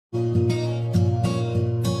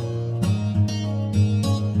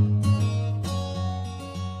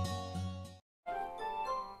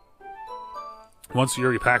Once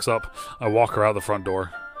Yuri packs up, I walk her out the front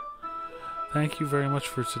door. Thank you very much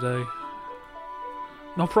for today.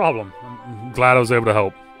 No problem. I'm glad I was able to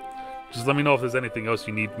help. Just let me know if there's anything else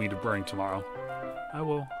you need me to bring tomorrow. I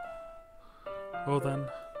will. Well then.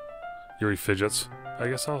 Yuri fidgets. I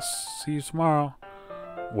guess I'll see you tomorrow.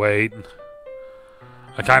 Wait.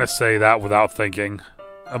 I kind of say that without thinking.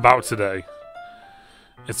 About today.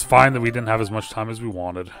 It's fine that we didn't have as much time as we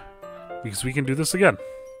wanted. Because we can do this again.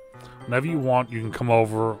 Whenever you want, you can come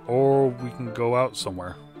over, or we can go out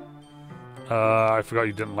somewhere. I forgot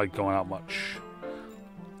you didn't like going out much.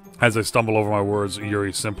 As I stumble over my words,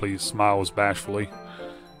 Yuri simply smiles bashfully.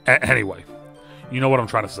 Anyway, you know what I'm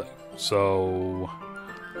trying to say. So,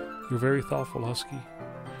 you're very thoughtful, Husky.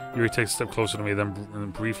 Yuri takes a step closer to me,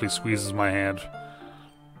 then briefly squeezes my hand.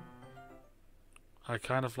 I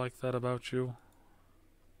kind of like that about you.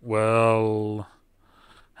 Well,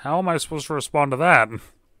 how am I supposed to respond to that?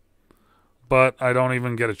 But I don't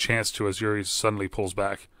even get a chance to as Yuri suddenly pulls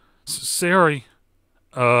back. Sayori.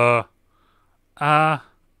 Hi,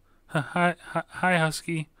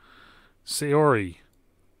 Husky. Sayori.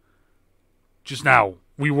 Just now,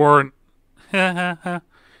 we weren't...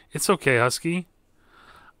 It's okay, Husky.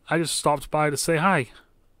 I just stopped by to say hi.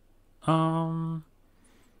 Well,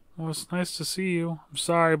 it's nice to see you. I'm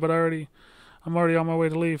sorry, but I'm already on my way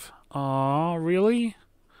to leave. Aw, really?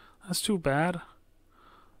 That's too bad.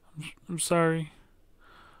 I'm sorry.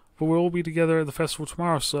 But we'll be together at the festival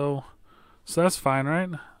tomorrow, so that's fine, right?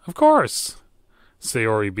 Of course!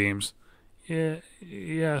 Sayori beams.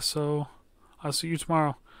 Yeah, so I'll see you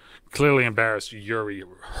tomorrow. Clearly embarrassed, Yuri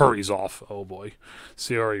hurries off. Oh boy.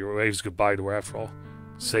 Sayori waves goodbye to her after all.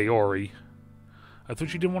 Sayori. I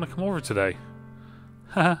thought you didn't want to come over today.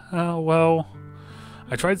 Well,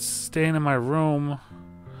 I tried staying in my room,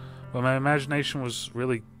 but my imagination was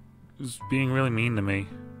being really mean to me.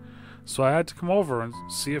 So I had to come over and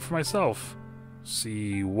see it for myself.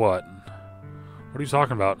 See what? What are you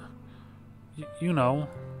talking about? You know,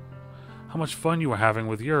 how much fun you were having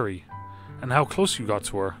with Yuri, and how close you got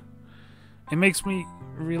to her. It makes me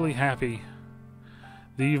really happy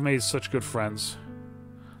that you've made such good friends.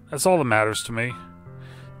 That's all that matters to me.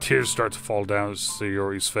 Tears start to fall down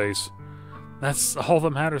Sayori's face. That's all that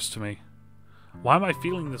matters to me. Why am I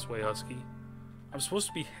feeling this way, Husky? I'm supposed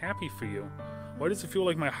to be happy for you. Why does it feel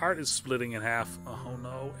like my heart is splitting in half? Oh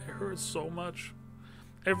no, it hurts so much.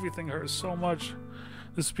 Everything hurts so much.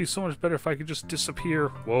 This would be so much better if I could just disappear.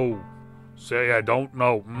 Whoa. Say I don't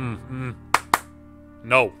know.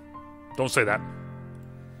 No. Don't say that.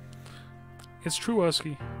 It's true,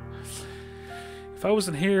 Husky. If I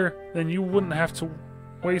wasn't here, then you wouldn't have to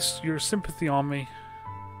waste your sympathy on me.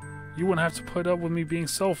 You wouldn't have to put up with me being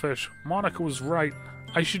selfish. Monica was right.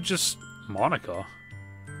 I should just... Monica?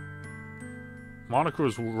 Monica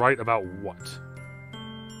was right about what?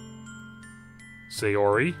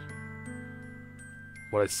 Sayori?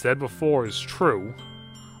 What I said before is true.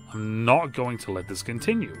 I'm not going to let this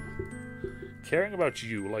continue. Caring about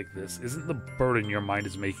you like this isn't the burden your mind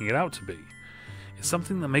is making it out to be. It's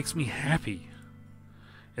something that makes me happy.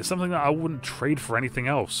 It's something that I wouldn't trade for anything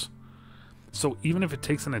else. So even if it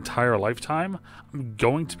takes an entire lifetime, I'm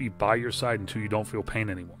going to be by your side until you don't feel pain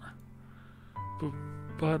anymore.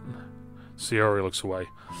 But... Sayori looks away.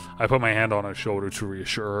 I put my hand on her shoulder to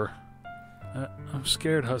reassure her. I'm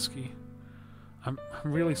scared, Husky. I'm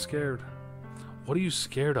really scared. What are you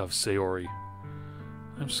scared of, Sayori?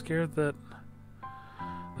 I'm scared that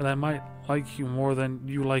I might like you more than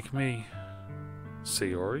you like me.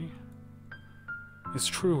 Sayori? It's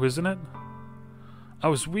true, isn't it? I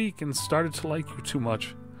was weak and started to like you too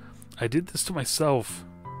much. I did this to myself.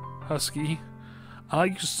 Husky, I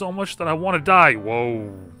like you so much that I want to die.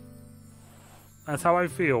 Whoa. That's how I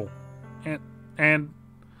feel. And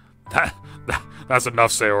that's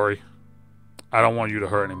enough, Sayori. I don't want you to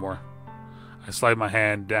hurt anymore. I slide my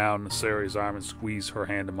hand down Sayori's arm and squeeze her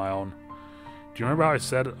hand in my own. Do you remember how I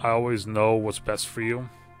said I always know what's best for you?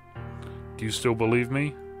 Do you still believe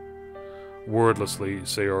me? Wordlessly,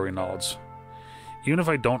 Sayori nods. Even if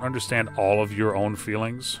I don't understand all of your own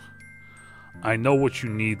feelings, I know what you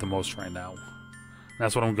need the most right now.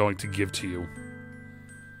 That's what I'm going to give to you.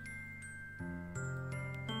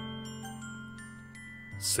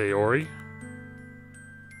 Sayori?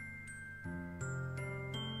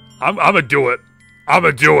 I'm gonna do it. I'm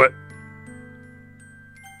gonna do it.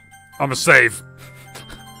 I'm gonna save.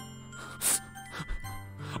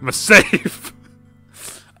 I'm gonna save.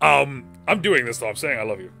 I'm doing this though. I'm saying I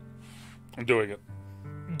love you. I'm doing it.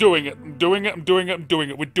 I'm doing it. I'm doing it. I'm doing it. I'm doing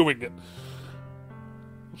it. We're doing it.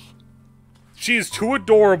 She is too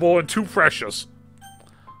adorable and too precious.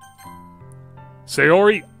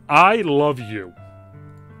 Sayori, I love you.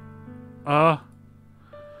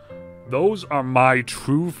 Those are my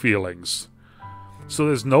true feelings. So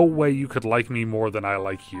there's no way you could like me more than I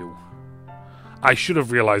like you. I should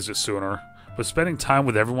have realized it sooner, but spending time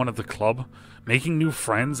with everyone at the club, making new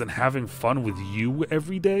friends, and having fun with you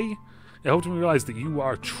every day, it helped me realize that you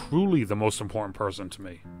are truly the most important person to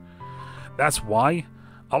me. That's why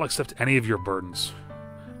I'll accept any of your burdens.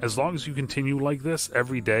 As long as you continue like this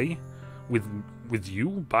every day, with you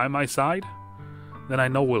by my side, then I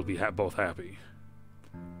know we'll be both happy.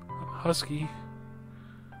 Husky.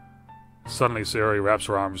 Suddenly, Sayori wraps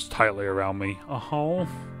her arms tightly around me. Oh.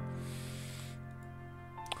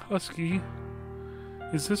 Husky.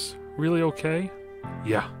 Is this really okay?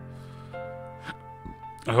 Yeah.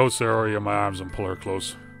 I hold Sayori in my arms and pull her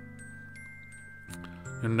close.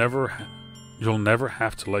 You'll never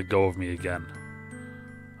have to let go of me again.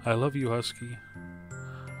 I love you, Husky.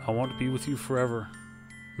 I want to be with you forever.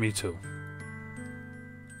 Me too.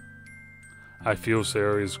 I feel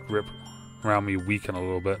Sayori's grip around me weaken a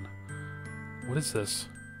little bit. What is this?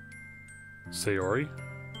 Sayori?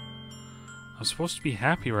 I'm supposed to be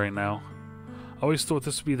happy right now. I always thought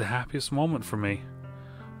this would be the happiest moment for me.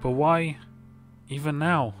 But why, even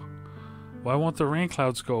now? Why won't the rain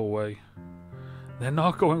clouds go away? They're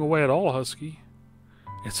not going away at all, Husky.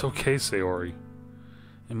 It's okay, Sayori.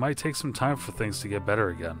 It might take some time for things to get better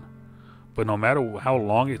again. But no matter how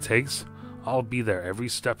long it takes, I'll be there every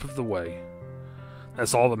step of the way.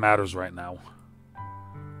 That's all that matters right now.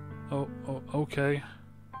 Oh, okay.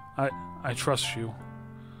 I trust you.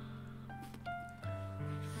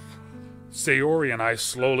 Sayori and I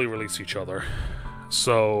slowly release each other.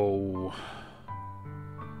 So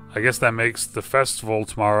I guess that makes the festival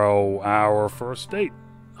tomorrow our first date.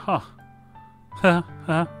 Huh.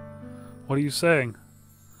 What are you saying?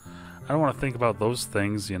 I don't want to think about those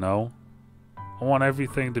things, you know. I want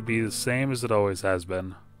everything to be the same as it always has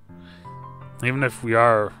been. Even if we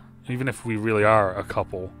really are a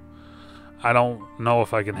couple, I don't know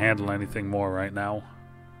if I can handle anything more right now.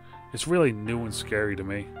 It's really new and scary to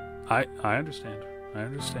me. I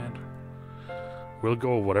understand. We'll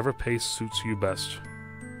go at whatever pace suits you best.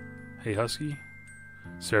 Hey, Husky?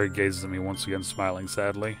 Sayori gazes at me once again, smiling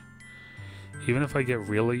sadly. Even if I get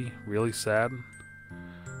really, really sad,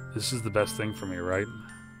 this is the best thing for me, right?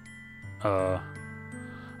 I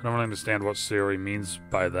don't really understand what Sayori means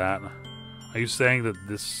by that. Are you saying that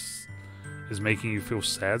this is making you feel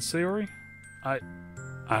sad, Sayori? I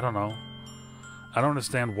don't know. I don't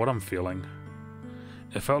understand what I'm feeling.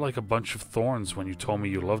 It felt like a bunch of thorns when you told me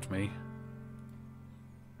you loved me.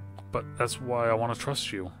 But that's why I want to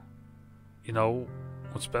trust you. You know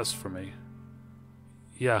what's best for me.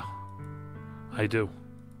 Yeah, I do.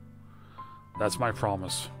 That's my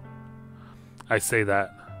promise. I say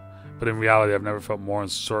that, but in reality I've never felt more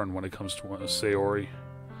uncertain when it comes to Sayori.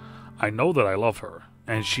 I know that I love her,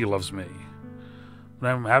 and she loves me. But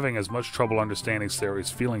I'm having as much trouble understanding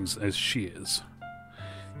Sayori's feelings as she is.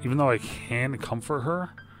 Even though I can comfort her,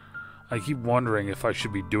 I keep wondering if I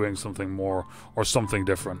should be doing something more or something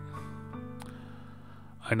different.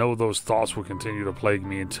 I know those thoughts will continue to plague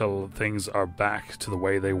me until things are back to the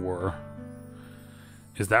way they were.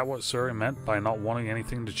 Is that what Sayori meant by not wanting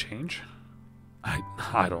anything to change?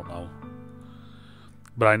 I don't know.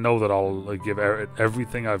 But I know that I'll give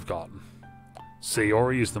everything I've got.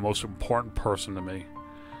 Sayori is the most important person to me,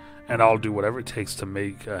 and I'll do whatever it takes to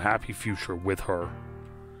make a happy future with her.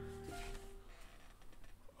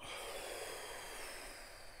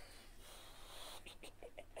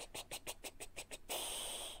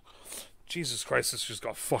 Jesus Christ, this just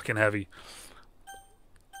got fucking heavy.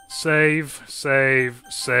 Save.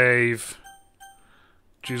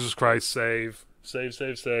 Jesus Christ, save.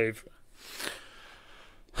 Save.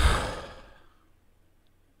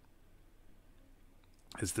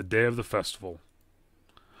 It's the day of the festival.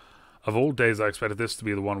 Of old days, I expected this to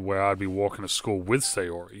be the one where I'd be walking to school with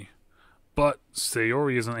Sayori. But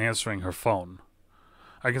Sayori isn't answering her phone.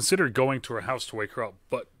 I considered going to her house to wake her up,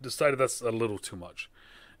 but decided that's a little too much.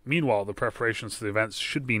 Meanwhile, the preparations for the events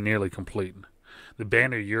should be nearly complete. The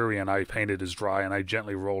banner Yuri and I painted is dry, and I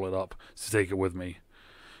gently roll it up to take it with me.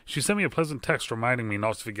 She sent me a pleasant text reminding me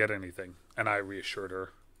not to forget anything, and I reassured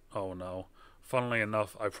her. Oh no. Funnily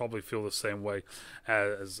enough, I probably feel the same way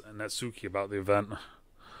as Natsuki about the event.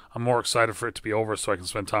 I'm more excited for it to be over so I can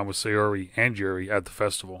spend time with Sayori and Yuri at the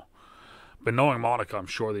festival. But knowing Monica, I'm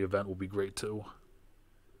sure the event will be great too.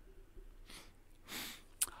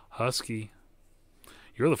 Husky,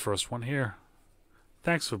 you're the first one here.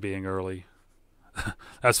 Thanks for being early.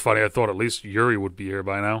 That's funny, I thought at least Yuri would be here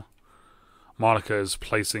by now. Monica is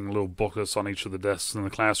placing little booklets on each of the desks in the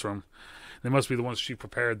classroom. They must be the ones she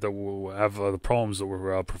prepared that will have the poems that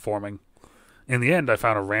we're performing. In the end, I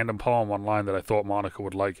found a random poem online that I thought Monica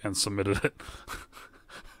would like and submitted it.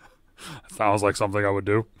 Sounds like something I would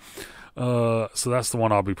do. So that's the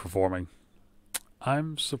one I'll be performing.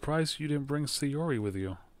 I'm surprised you didn't bring Sayori with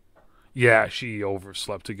you. Yeah, she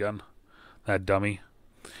overslept again. That dummy.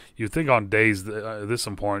 You'd think on days this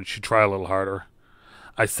important she'd try a little harder.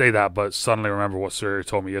 I say that, but suddenly remember what Sayori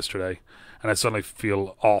told me yesterday, and I suddenly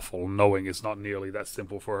feel awful knowing it's not nearly that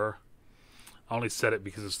simple for her. I only said it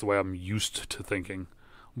because it's the way I'm used to thinking.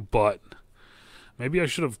 But maybe I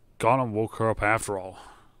should have gone and woke her up after all.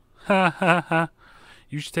 Ha ha ha.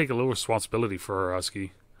 You should take a little responsibility for her,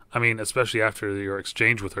 Husky. I mean, especially after your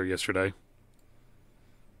exchange with her yesterday.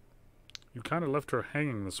 You kind of left her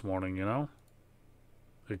hanging this morning, you know?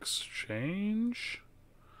 Exchange?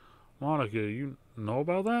 Monica, you know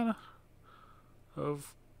about that?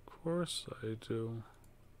 Of course I do.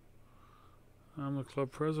 I'm the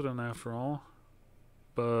club president after all.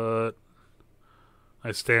 But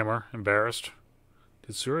I stammer, embarrassed.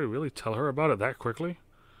 Did Sayori really tell her about it that quickly?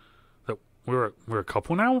 That we're a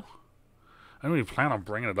couple now? I don't even plan on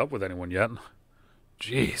bringing it up with anyone yet.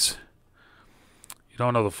 Jeez. You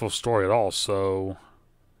don't know the full story at all, so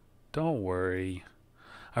don't worry.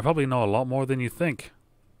 I probably know a lot more than you think.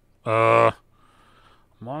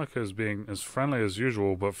 Monica is being as friendly as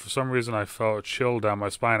usual, but for some reason I felt a chill down my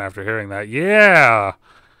spine after hearing that. Yeah!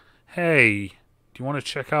 Hey, do you want to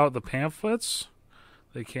check out the pamphlets?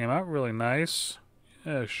 They came out really nice.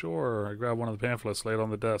 Yeah, sure. I grabbed one of the pamphlets, laid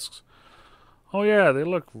on the desks. Oh yeah, they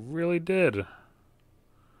look really did.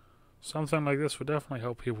 Something like this would definitely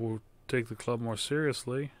help people take the club more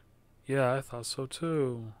seriously. Yeah, I thought so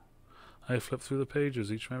too. I flipped through the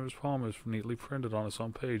pages. Each member's poem is neatly printed on its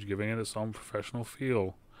own page, giving it its own professional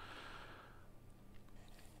feel.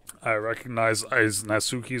 I recognize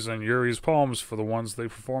Natsuki's and Yuri's poems for the ones they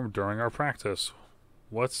performed during our practice.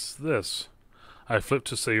 What's this? I flipped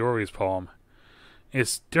to Sayori's poem.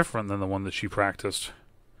 It's different than the one that she practiced.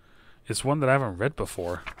 It's one that I haven't read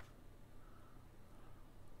before.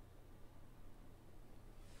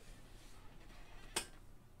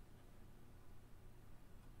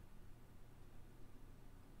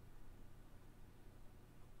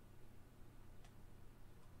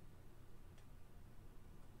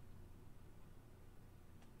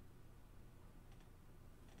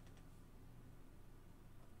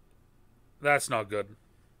 That's not good.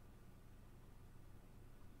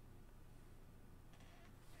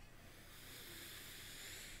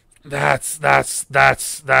 That's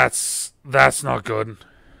not good.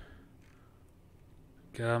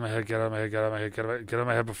 Get out of my head, get out of my head, get out of my head, get out of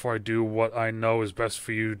my head before I do what I know is best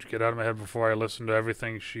for you. Get out of my head before I listen to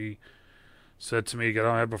everything she said to me. Get out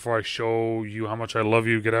of my head before I show you how much I love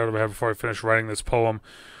you. Get out of my head before I finish writing this poem.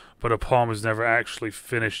 But a poem is never actually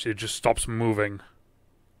finished. It just stops moving.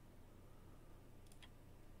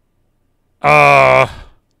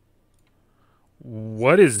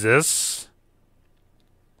 What is this?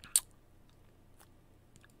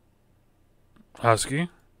 Husky?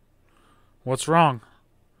 What's wrong?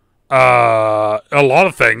 A lot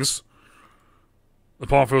of things. The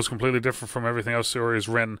poem feels completely different from everything else Sayori has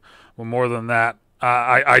written. But more than that,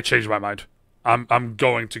 I changed my mind. I'm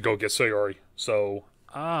going to go get Sayori. So,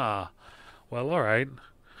 well, alright.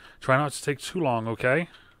 Try not to take too long, okay?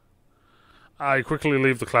 I quickly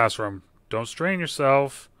leave the classroom. Don't strain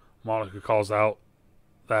yourself, Monica calls out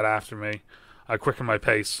that after me. I quicken my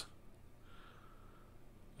pace.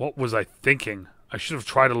 What was I thinking? I should have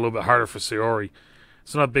tried a little bit harder for Sayori.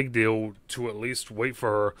 It's not a big deal to at least wait for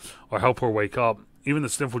her or help her wake up. Even the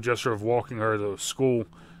simple gesture of walking her to school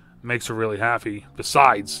makes her really happy.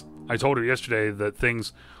 Besides, I told her yesterday that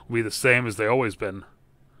things will be the same as they always been.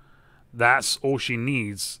 That's all she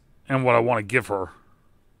needs and what I want to give her.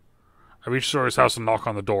 I reach Sayori's house and knock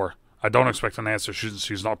on the door. I don't expect an answer.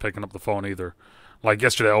 She's not picking up the phone either. Like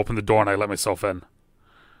yesterday, I opened the door and I let myself in.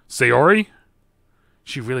 Sayori?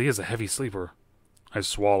 She really is a heavy sleeper. I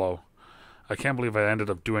swallow. I can't believe I ended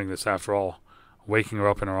up doing this after all. Waking her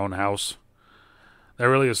up in her own house. That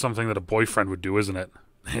really is something that a boyfriend would do, isn't it?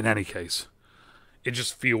 In any case. It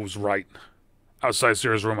just feels right. Outside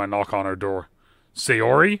Sayori's room, I knock on her door.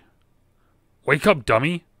 Sayori? Wake up,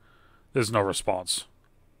 dummy! There's no response.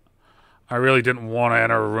 I really didn't want to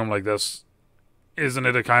enter a room like this. Isn't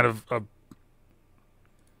it a kind of a...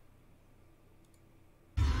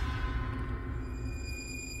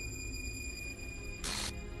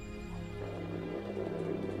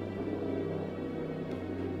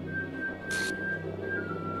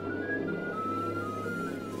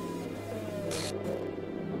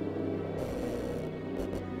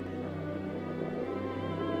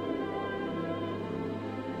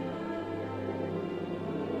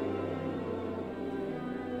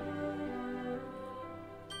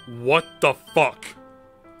 What the fuck?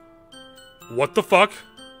 What the fuck?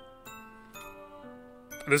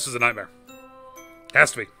 This is a nightmare.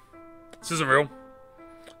 Has to be. This isn't real.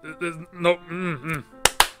 No.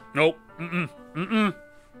 Nope.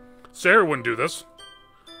 Sarah wouldn't do this.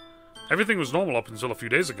 Everything was normal up until a few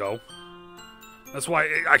days ago. That's why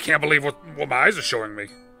I can't believe what my eyes are showing me.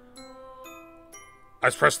 I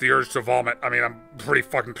suppressed the urge to vomit. I mean, I'm pretty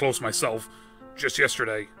fucking close myself. Just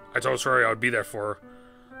yesterday, I told Sayori I would be there for her.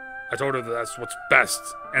 I told her that that's what's best,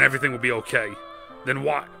 and everything would be okay. Then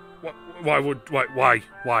why? Why?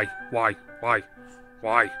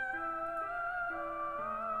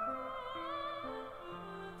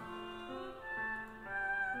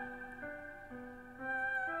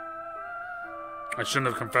 I shouldn't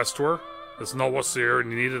have confessed to her. That's not what Sayori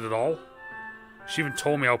needed at all. She even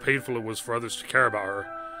told me how painful it was for others to care about her.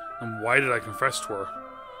 And why did I confess to her?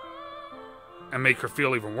 And make her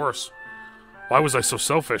feel even worse? Why was I so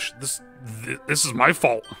selfish? This is my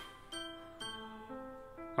fault.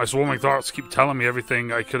 My swarming thoughts keep telling me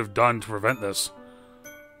everything I could have done to prevent this.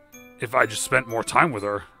 If I just spent more time with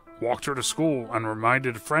her, walked her to school, and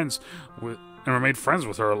remained friends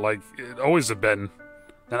with her like it always had been,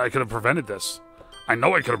 then I could have prevented this. I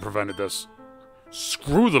know I could have prevented this.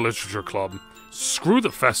 Screw the literature club. Screw the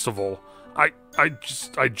festival. I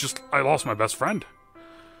lost my best friend.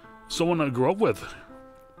 Someone I grew up with.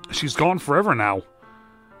 She's gone forever now.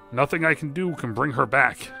 Nothing I can do can bring her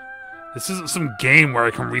back. This isn't some game where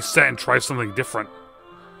I can reset and try something different.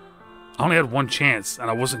 I only had one chance, and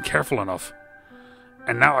I wasn't careful enough.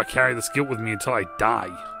 And now I carry this guilt with me until I die.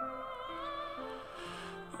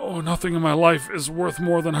 Oh, nothing in my life is worth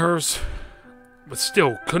more than hers. But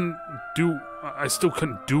still, I still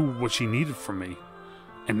couldn't do what she needed from me.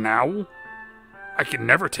 And now, I can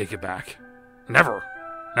never take it back. Never.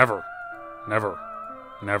 Never. Never.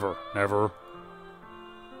 Never. Never.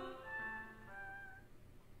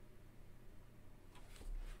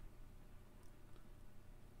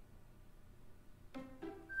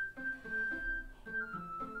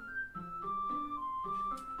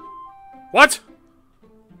 What?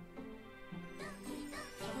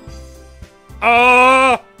 Oh!